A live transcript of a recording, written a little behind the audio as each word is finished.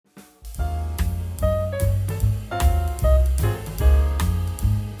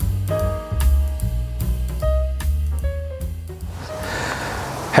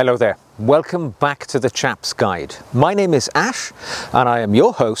Hello there, welcome back to the Chap's Guide. My name is Ash and I am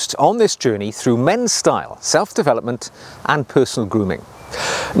your host on this journey through men's style, self-development and personal grooming.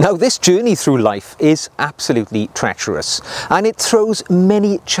 Now this journey through life is absolutely treacherous and it throws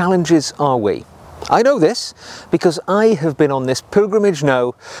many challenges our way. I know this because I have been on this pilgrimage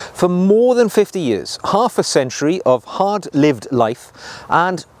now for more than 50 years, half a century of hard-lived life,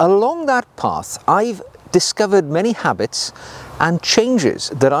 and along that path I've discovered many habits and changes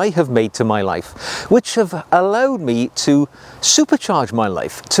that I have made to my life, which have allowed me to supercharge my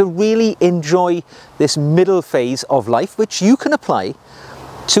life, to really enjoy this middle phase of life, which you can apply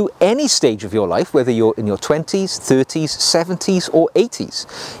to any stage of your life, whether you're in your 20s, 30s, 70s or 80s.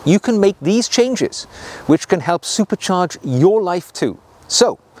 You can make these changes, which can help supercharge your life too.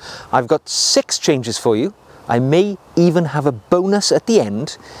 So, I've got 6 changes for you. I may even have a bonus at the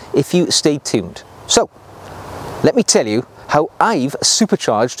end if you stay tuned. So, let me tell you how I've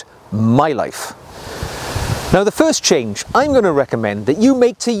supercharged my life. Now the first change I'm going to recommend that you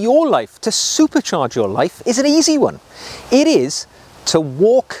make to your life to supercharge your life is an easy one. It is to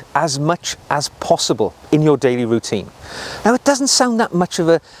walk as much as possible in your daily routine. Now it doesn't sound that much of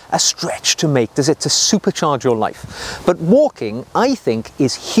a stretch to make, does it, to supercharge your life? But walking, I think,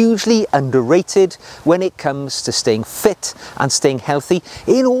 is hugely underrated when it comes to staying fit and staying healthy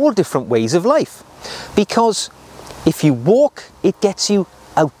in all different ways of life. Because if you walk, it gets you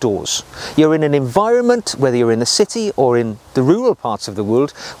outdoors. You're in an environment, whether you're in the city or in the rural parts of the world,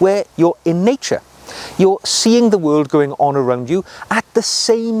 where you're in nature. You're seeing the world going on around you at the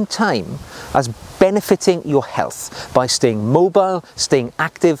same time as benefiting your health by staying mobile, staying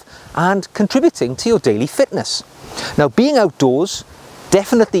active and contributing to your daily fitness. Now, being outdoors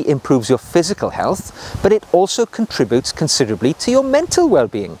definitely improves your physical health, but it also contributes considerably to your mental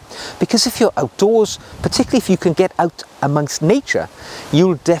well-being. Because if you're outdoors, particularly if you can get out amongst nature,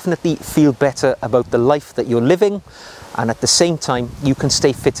 you'll definitely feel better about the life that you're living, and at the same time you can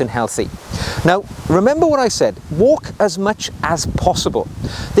stay fit and healthy. Now remember what I said, walk as much as possible.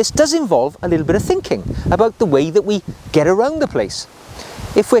 This does involve a little bit of thinking about the way that we get around the place.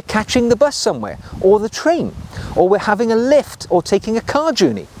 If we're catching the bus somewhere, or the train, or we're having a lift or taking a car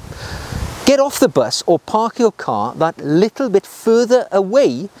journey, get off the bus or park your car that little bit further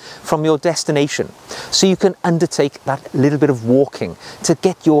away from your destination so you can undertake that little bit of walking to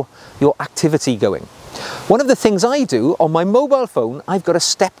get your activity going. One of the things I do on my mobile phone, I've got a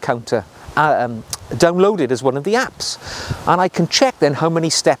step counter downloaded as one of the apps, and I can check then how many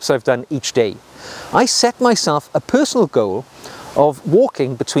steps I've done each day. I set myself a personal goal of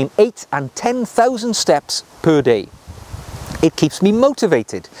walking between 8,000 and 10,000 steps per day. It keeps me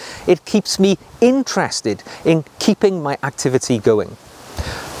motivated. It keeps me interested in keeping my activity going.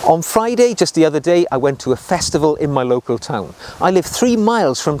 On Friday, just the other day, I went to a festival in my local town. I live 3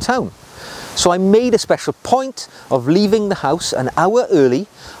 miles from town. So I made a special point of leaving the house an hour early.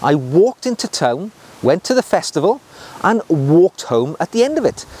 I walked into town, went to the festival and walked home at the end of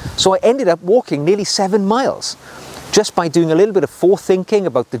it. So I ended up walking nearly 7 miles. Just by doing a little bit of forethinking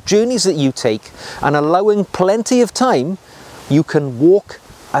about the journeys that you take and allowing plenty of time, you can walk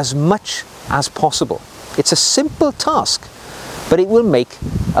as much as possible. It's a simple task, but it will make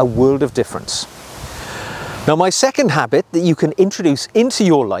a world of difference. Now, my second habit that you can introduce into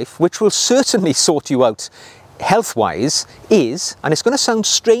your life, which will certainly sort you out health-wise, is, and it's going to sound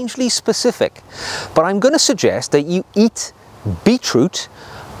strangely specific, but I'm going to suggest that you eat beetroot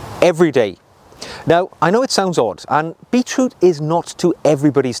every day. Now, I know it sounds odd, and beetroot is not to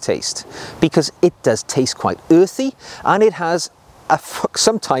everybody's taste because it does taste quite earthy and it has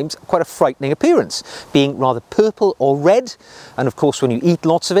sometimes quite a frightening appearance, being rather purple or red, and of course when you eat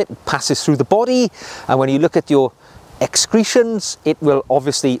lots of it, it passes through the body, and when you look at your excretions, it will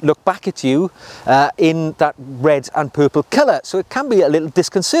obviously look back at you in that red and purple colour. So it can be a little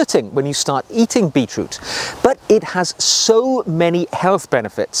disconcerting when you start eating beetroot. But it has so many health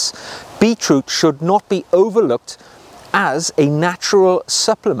benefits. Beetroot should not be overlooked as a natural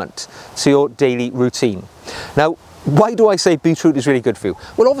supplement to your daily routine. Now, why do I say beetroot is really good for you?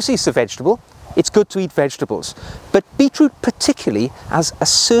 Well, obviously it's a vegetable. It's good to eat vegetables, but beetroot particularly has a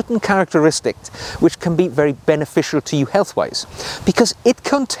certain characteristic which can be very beneficial to you health-wise, because it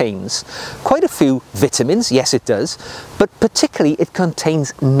contains quite a few vitamins, yes it does, but particularly it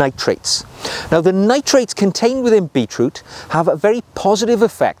contains nitrates. Now the nitrates contained within beetroot have a very positive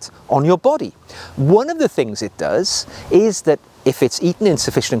effect on your body. One of the things it does is that if it's eaten in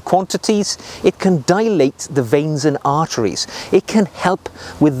sufficient quantities, it can dilate the veins and arteries. It can help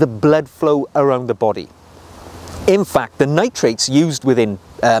with the blood flow around the body. In fact, the nitrates used within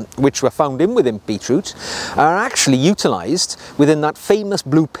which were found in within beetroot are actually utilised within that famous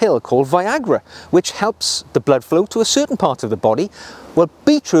blue pill called Viagra, which helps the blood flow to a certain part of the body. Well,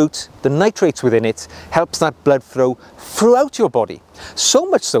 beetroot, the nitrates within it, helps that blood flow throughout your body. So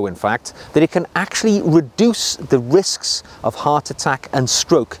much so, in fact, that it can actually reduce the risks of heart attack and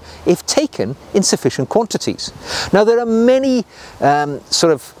stroke if taken in sufficient quantities. Now, there are many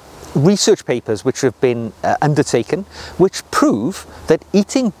sort of research papers which have been undertaken which prove that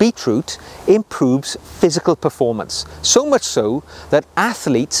eating beetroot improves physical performance. So much so that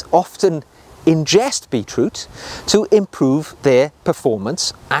athletes often ingest beetroot to improve their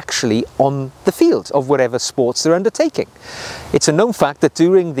performance actually on the field of whatever sports they're undertaking. It's a known fact that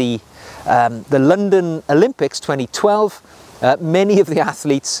during the London Olympics 2012, many of the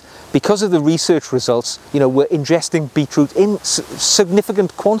athletes, because of the research results, were ingesting beetroot in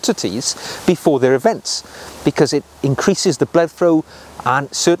significant quantities before their events, because it increases the blood flow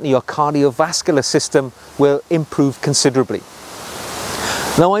and certainly your cardiovascular system will improve considerably.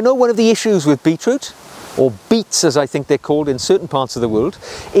 Now, I know one of the issues with beetroot, or beets as I think they're called in certain parts of the world,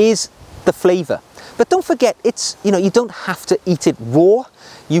 is the flavour. But don't forget, you don't have to eat it raw.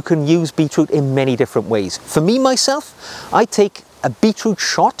 You can use beetroot in many different ways. For me, myself, I take a beetroot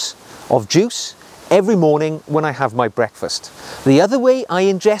shot of juice every morning when I have my breakfast. The other way I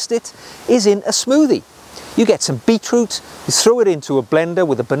ingest it is in a smoothie. You get some beetroot, you throw it into a blender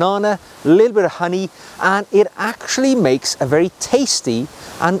with a banana, a little bit of honey, and it actually makes a very tasty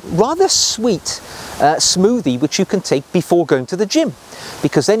and rather sweet smoothie which you can take before going to the gym,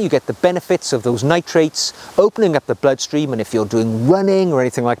 because then you get the benefits of those nitrates opening up the bloodstream, and if you're doing running or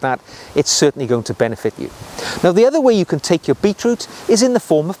anything like that, it's certainly going to benefit you. Now, the other way you can take your beetroot is in the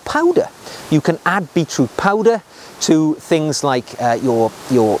form of powder. You can add beetroot powder to things like your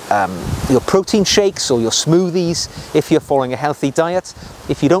protein shakes or your smoothies if you're following a healthy diet.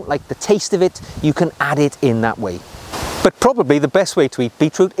 If you don't like the taste of it, you can add it in that way. But probably the best way to eat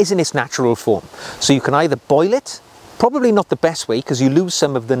beetroot is in its natural form. So you can either boil it, probably not the best way because you lose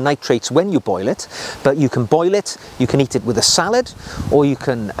some of the nitrates when you boil it, but you can boil it, you can eat it with a salad, or you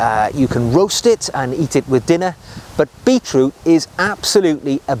can roast it and eat it with dinner. But beetroot is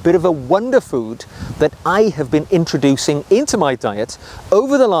absolutely a bit of a wonder food that I have been introducing into my diet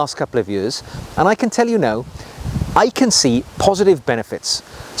over the last couple of years, and I can tell you now, I can see positive benefits.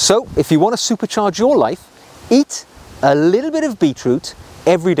 So if you want to supercharge your life, eat a little bit of beetroot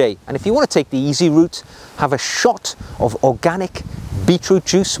every day. And if you want to take the easy route, have a shot of organic beetroot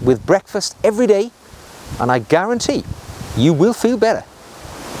juice with breakfast every day, and I guarantee you will feel better.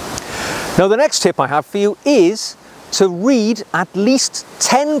 Now, the next tip I have for you is to read at least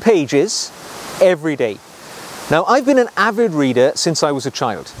 10 pages every day. Now, I've been an avid reader since I was a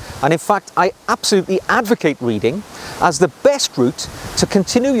child, and in fact I absolutely advocate reading as the best route to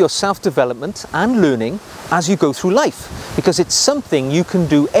continue your self-development and learning as you go through life, because it's something you can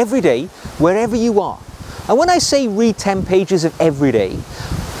do every day wherever you are. And when I say read 10 pages of every day,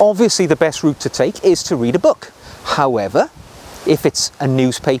 obviously the best route to take is to read a book. However, if it's a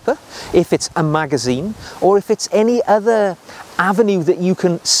newspaper, if it's a magazine, or if it's any other avenue that you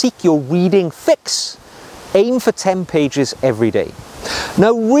can seek your reading fix, aim for 10 pages every day.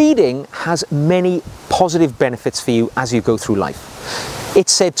 Now, reading has many positive benefits for you as you go through life.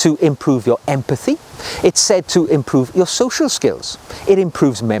 It's said to improve your empathy. It's said to improve your social skills. It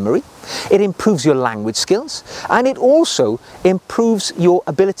improves memory. It improves your language skills. And it also improves your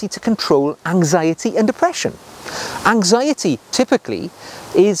ability to control anxiety and depression. Anxiety typically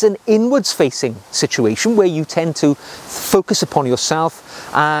is an inwards facing situation where you tend to focus upon yourself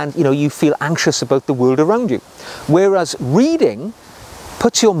and you feel anxious about the world around you. Whereas reading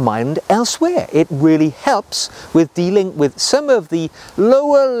puts your mind elsewhere. It really helps with dealing with some of the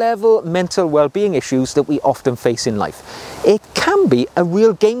lower level mental well-being issues that we often face in life. It can be a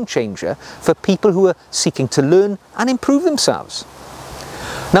real game changer for people who are seeking to learn and improve themselves.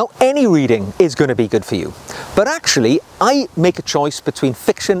 Now, any reading is going to be good for you, but actually I make a choice between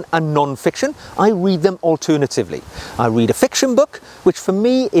fiction and non-fiction. I read them alternatively. I read a fiction book, which for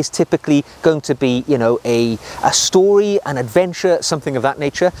me is typically going to be, a story, an adventure, something of that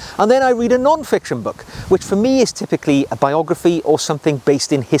nature. And then I read a non-fiction book, which for me is typically a biography or something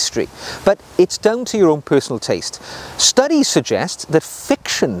based in history. But it's down to your own personal taste. Studies suggest that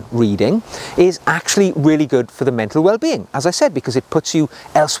fiction reading is actually really good for the mental well-being, as I said, because it puts you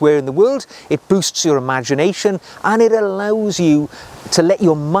elsewhere in the world, it boosts your imagination, and it allows you to let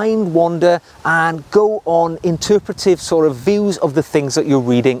your mind wander and go on interpretive sort of views of the things that you're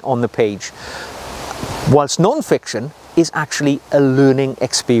reading on the page. Whilst non-fiction is actually a learning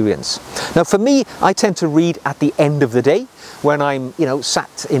experience. Now for me, I tend to read at the end of the day when I'm,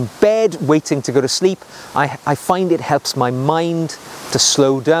 sat in bed waiting to go to sleep. I find it helps my mind to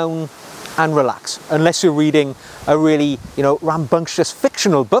slow down and relax. Unless you're reading a really, rambunctious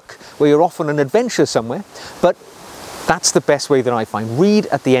fictional book where you're off on an adventure somewhere. But that's the best way that I find. Read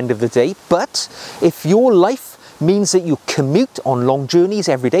at the end of the day. But if your life means that you commute on long journeys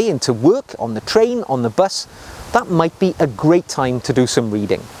every day into work, on the train, on the bus, that might be a great time to do some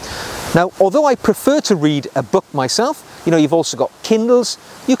reading. Now, although I prefer to read a book myself, you've also got Kindles.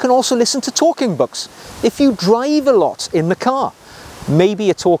 You can also listen to talking books. If you drive a lot in the car, maybe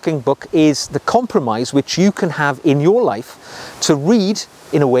a talking book is the compromise which you can have in your life to read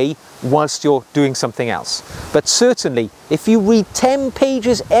in a way whilst you're doing something else. But certainly, if you read 10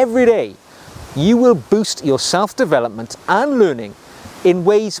 pages every day, you will boost your self-development and learning in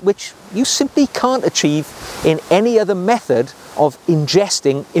ways which you simply can't achieve in any other method of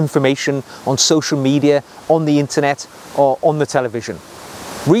ingesting information on social media, on the internet, or on the television.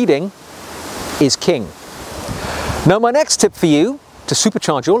 Reading is king. Now, my next tip for you to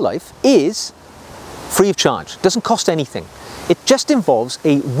supercharge your life is free of charge. It doesn't cost anything. It just involves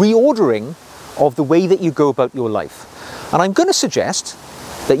a reordering of the way that you go about your life. And I'm going to suggest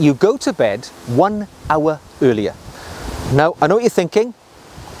that you go to bed 1 hour earlier. Now, I know what you're thinking.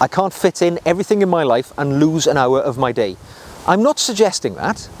 I can't fit in everything in my life and lose an hour of my day. I'm not suggesting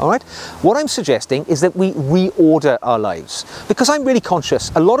that, all right? What I'm suggesting is that we reorder our lives, because I'm really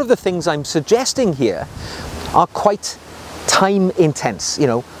conscious. A lot of the things I'm suggesting here are quite time intense,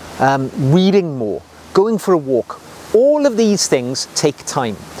 reading more, going for a walk. All of these things take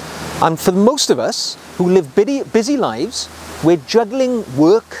time. And for most of us who live busy lives, we're juggling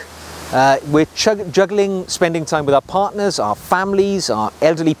work, we're juggling spending time with our partners, our families, our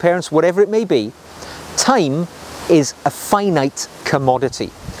elderly parents, whatever it may be. Time is a finite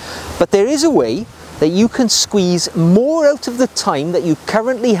commodity. But there is a way that you can squeeze more out of the time that you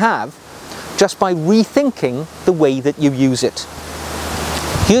currently have just by rethinking the way that you use it.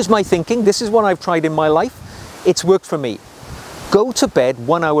 Here's my thinking. This is what I've tried in my life. It's worked for me. Go to bed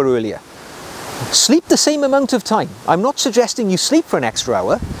 1 hour earlier. Sleep the same amount of time. I'm not suggesting you sleep for an extra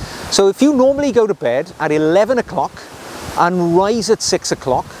hour. So if you normally go to bed at 11 o'clock and rise at 6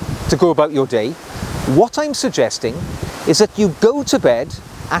 o'clock to go about your day, what I'm suggesting is that you go to bed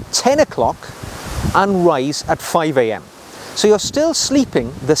at 10 o'clock and rise at 5 a.m. So you're still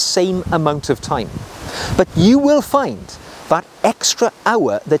sleeping the same amount of time. But you will find that extra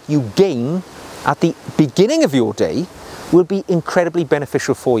hour that you gain at the beginning of your day will be incredibly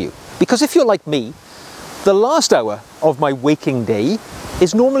beneficial for you. Because if you're like me, the last hour of my waking day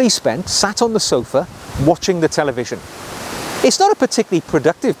is normally spent sat on the sofa watching the television. It's not a particularly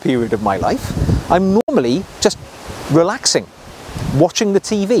productive period of my life. I'm normally just relaxing, watching the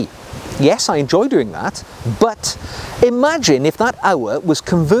TV. Yes, I enjoy doing that, but imagine if that hour was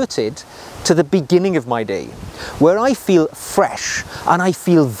converted to the beginning of my day, where I feel fresh and I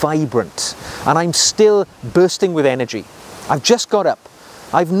feel vibrant and I'm still bursting with energy. I've just got up.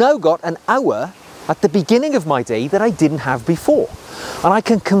 I've now got an hour at the beginning of my day that I didn't have before. And I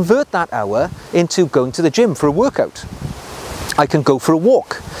can convert that hour into going to the gym for a workout. I can go for a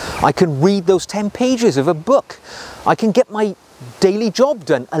walk. I can read those 10 pages of a book. I can get my daily job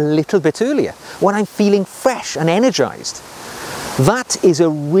done a little bit earlier when I'm feeling fresh and energized. That is a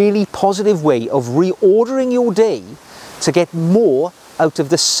really positive way of reordering your day to get more out of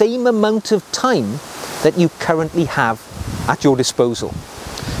the same amount of time that you currently have at your disposal.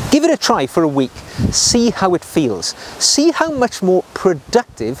 Give it a try for a week. See how it feels. See how much more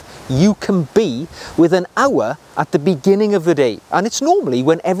productive you can be with an hour at the beginning of the day. And it's normally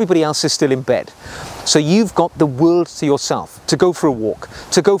when everybody else is still in bed. So you've got the world to yourself to go for a walk,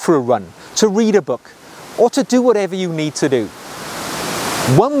 to go for a run, to read a book, or to do whatever you need to do.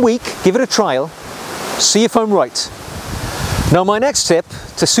 1 week, give it a trial, see if I'm right. Now, my next tip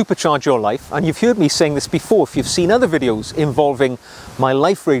to supercharge your life, and you've heard me saying this before if you've seen other videos involving my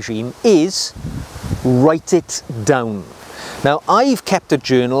life regime, is write it down. Now, I've kept a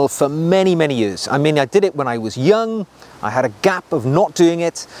journal for many, many years. I mean, I did it when I was young. I had a gap of not doing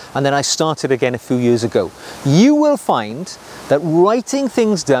it, and then I started again a few years ago. You will find that writing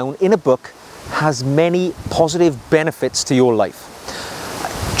things down in a book has many positive benefits to your life.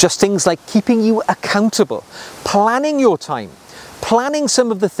 Just things like keeping you accountable, planning your time, planning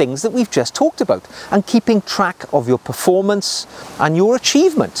some of the things that we've just talked about, and keeping track of your performance and your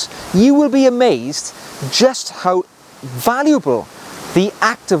achievements. You will be amazed just how valuable the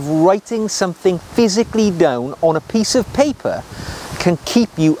act of writing something physically down on a piece of paper can keep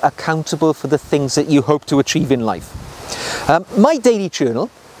you accountable for the things that you hope to achieve in life. My daily journal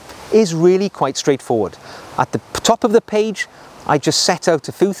is really quite straightforward. At the top of the page, I just set out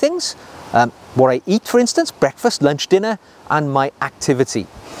a few things. What I eat, for instance, breakfast, lunch, dinner, and my activity.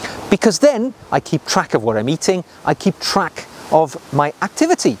 Because then I keep track of what I'm eating, I keep track of my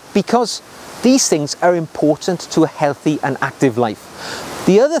activity, because these things are important to a healthy and active life.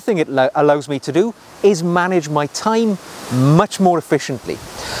 The other thing it allows me to do is manage my time much more efficiently.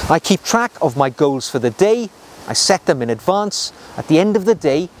 I keep track of my goals for the day, I set them in advance. At the end of the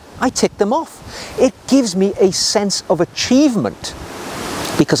day, I tick them off. It gives me a sense of achievement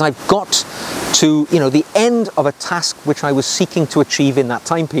because I've got to, the end of a task which I was seeking to achieve in that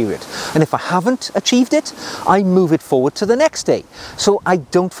time period. And if I haven't achieved it, I move it forward to the next day, so I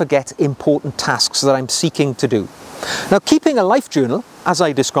don't forget important tasks that I'm seeking to do. Now, keeping a life journal, as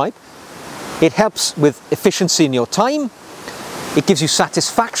I described, it helps with efficiency in your time, it gives you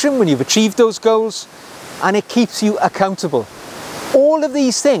satisfaction when you've achieved those goals, and it keeps you accountable. All of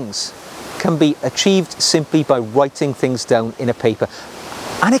these things can be achieved simply by writing things down in a paper.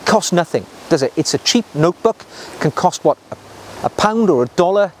 And it costs nothing, does it? It's a cheap notebook, can cost what, £1 or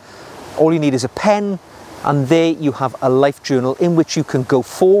 $1. All you need is a pen, and there you have a life journal in which you can go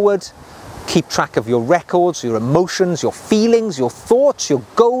forward, keep track of your records, your emotions, your feelings, your thoughts, your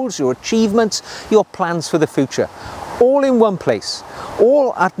goals, your achievements, your plans for the future. All in one place,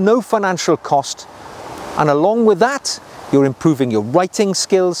 all at no financial cost. And along with that, you're improving your writing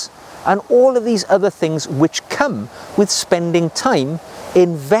skills and all of these other things which come with spending time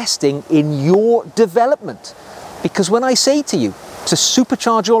investing in your development. Because when I say to you to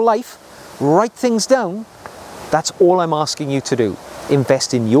supercharge your life, write things down, that's all I'm asking you to do.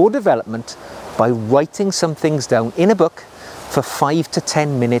 Invest in your development by writing some things down in a book for 5 to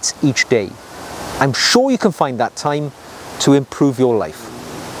 10 minutes each day. I'm sure you can find that time to improve your life.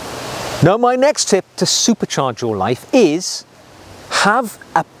 Now, my next tip to supercharge your life is have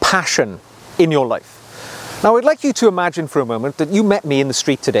a passion in your life. Now, I'd like you to imagine for a moment that you met me in the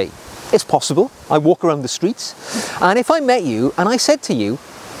street today. It's possible. I walk around the streets, and if I met you and I said to you,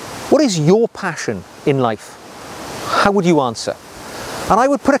 what is your passion in life? How would you answer? And I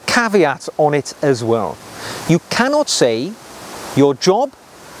would put a caveat on it as well. You cannot say your job,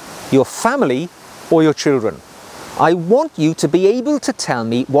 your family, or your children. I want you to be able to tell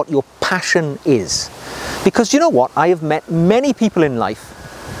me what your passion is. Because you know what? I have met many people in life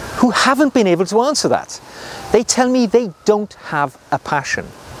who haven't been able to answer that. They tell me they don't have a passion.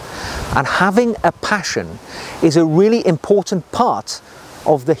 And having a passion is a really important part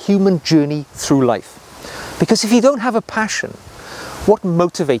of the human journey through life. Because if you don't have a passion, what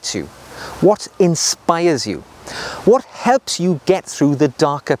motivates you? What inspires you? What helps you get through the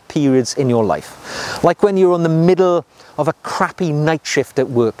darker periods in your life? Like when you're in the middle of a crappy night shift at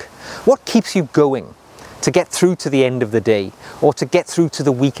work. What keeps you going to get through to the end of the day or to get through to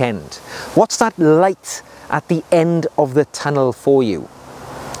the weekend? What's that light at the end of the tunnel for you?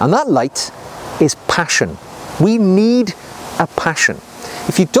 And that light is passion. We need a passion.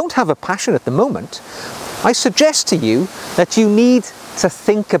 If you don't have a passion at the moment, I suggest to you that you need to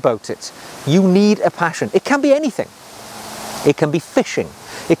think about it. You need a passion. It can be anything. It can be fishing.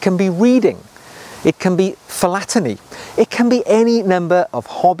 It can be reading. It can be philately. It can be any number of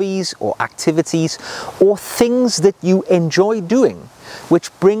hobbies or activities or things that you enjoy doing,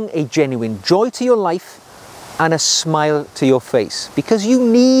 which bring a genuine joy to your life and a smile to your face. Because you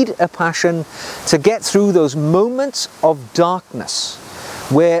need a passion to get through those moments of darkness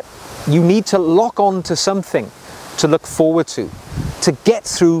where you need to lock on to something to look forward to get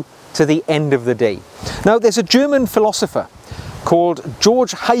through to the end of the day. Now, there's a German philosopher called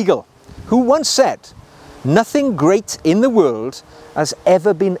George Hegel who once said, "Nothing great in the world has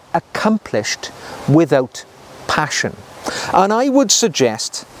ever been accomplished without passion." And I would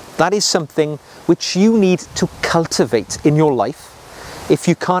suggest that is something which you need to cultivate in your life if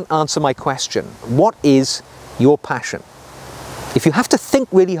you can't answer my question. What is your passion? If you have to think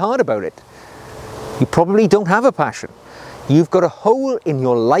really hard about it, you probably don't have a passion. You've got a hole in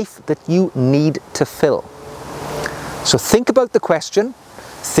your life that you need to fill. So think about the question,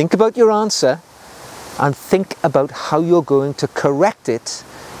 think about your answer, and think about how you're going to correct it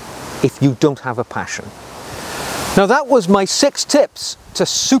if you don't have a passion. Now, that was my 6 tips to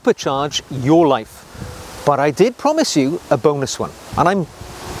supercharge your life. But I did promise you a bonus one, and I'm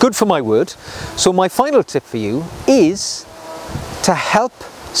good for my word. So my final tip for you is to help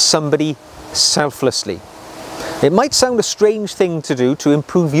somebody selflessly. It might sound a strange thing to do to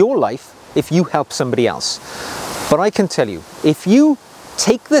improve your life if you help somebody else. But I can tell you, if you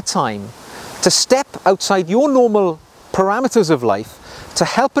take the time to step outside your normal parameters of life to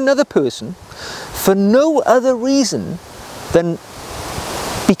help another person for no other reason then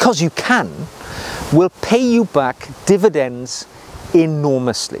because you can, will pay you back dividends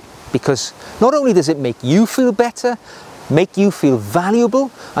enormously. Because not only does it make you feel better, make you feel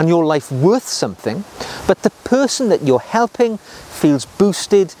valuable and your life worth something, but the person that you're helping feels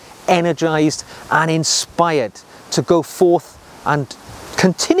boosted, energized and inspired to go forth and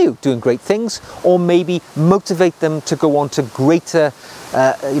continue doing great things, or maybe motivate them to go on to greater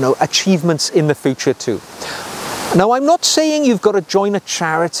achievements in the future too. Now, I'm not saying you've got to join a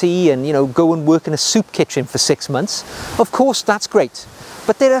charity and go and work in a soup kitchen for 6 months. Of course, that's great.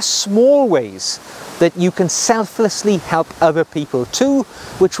 But there are small ways that you can selflessly help other people too,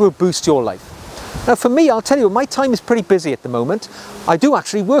 which will boost your life. Now for me, I'll tell you, my time is pretty busy at the moment. I do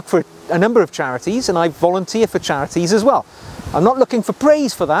actually work for a number of charities and I volunteer for charities as well. I'm not looking for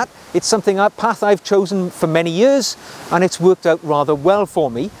praise for that. It's something, a path I've chosen for many years, and it's worked out rather well for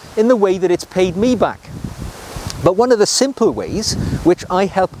me in the way that it's paid me back. But one of the simple ways which I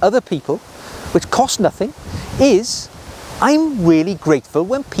help other people, which cost nothing, is I'm really grateful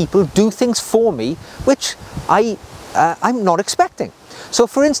when people do things for me which I'm not expecting. So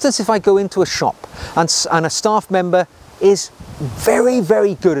for instance, if I go into a shop and a staff member is very,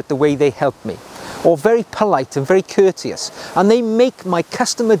 very good at the way they help me, or very polite and very courteous, and they make my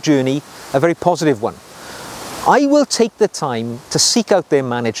customer journey a very positive one, I will take the time to seek out their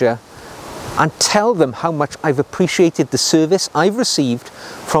manager and tell them how much I've appreciated the service I've received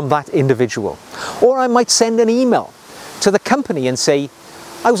from that individual. Or I might send an email to the company and say,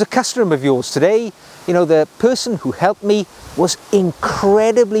 I was a customer of yours today. The person who helped me was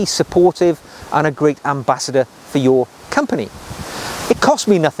incredibly supportive and a great ambassador for your company. It cost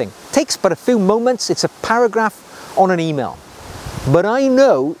me nothing. It takes but a few moments. It's a paragraph on an email. But I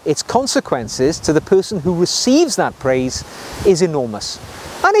know its consequences to the person who receives that praise is enormous.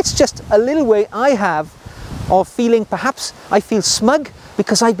 And it's just a little way I have of feeling, perhaps I feel smug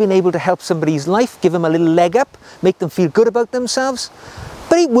because I've been able to help somebody's life, give them a little leg up, make them feel good about themselves.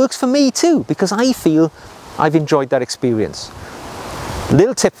 But it works for me too, because I feel I've enjoyed that experience.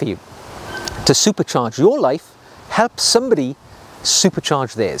 Little tip for you: to supercharge your life, help somebody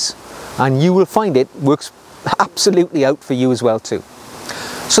supercharge theirs. And you will find it works absolutely out for you as well too.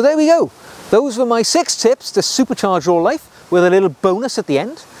 So there we go. Those were my 6 tips to supercharge your life, with a little bonus at the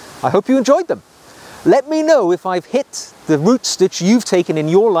end. I hope you enjoyed them. Let me know if I've hit the routes that you've taken in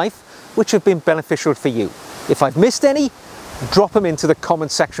your life which have been beneficial for you. If I've missed any, drop them into the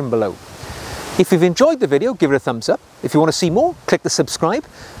comment section below. If you've enjoyed the video, give it a thumbs up. If you want to see more, click the subscribe.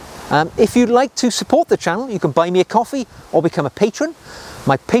 If you'd like to support the channel, you can buy me a coffee or become a patron.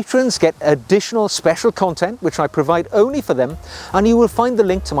 My patrons get additional special content which I provide only for them, and you will find the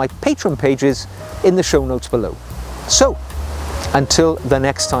link to my Patreon pages in the show notes below. So, until the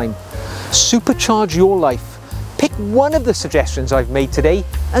next time, supercharge your life. Pick one of the suggestions I've made today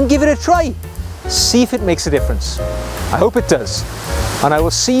and give it a try. See if it makes a difference. I hope it does. And I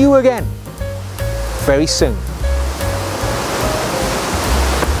will see you again very soon.